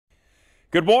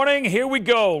Good morning. Here we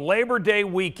go. Labor Day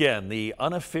weekend, the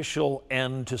unofficial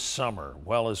end to summer.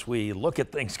 Well, as we look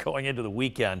at things going into the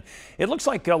weekend, it looks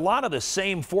like a lot of the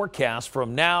same forecast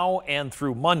from now and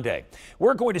through Monday.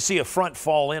 We're going to see a front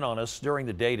fall in on us during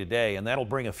the day today, and that'll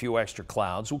bring a few extra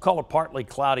clouds. We'll call it partly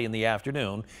cloudy in the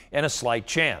afternoon and a slight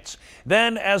chance.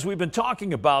 Then, as we've been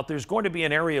talking about, there's going to be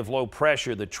an area of low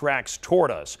pressure that tracks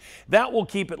toward us. That will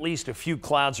keep at least a few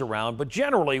clouds around, but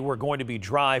generally we're going to be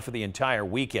dry for the entire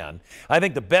weekend. I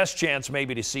think the best chance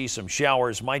maybe to see some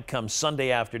showers might come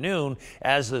Sunday afternoon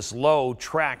as this low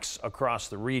tracks across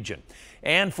the region.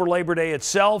 And for Labor Day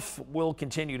itself, we'll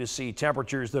continue to see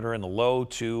temperatures that are in the low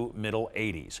to middle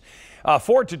 80s.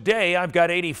 For today, I've got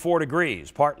 84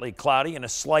 degrees, partly cloudy and a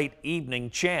slight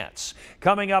evening chance.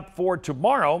 Coming up for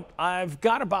tomorrow, I've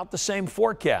got about the same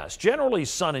forecast. Generally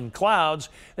sun and clouds.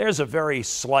 There's a very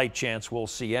slight chance we'll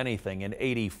see anything in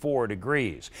 84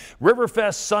 degrees.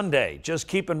 Riverfest Sunday, just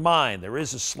keep in mind there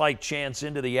is a slight chance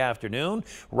into the afternoon.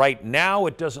 Right now,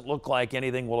 it doesn't look like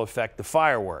anything will affect the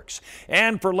fireworks.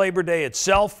 And for Labor Day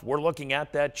itself, we're looking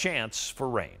at that chance for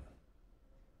rain.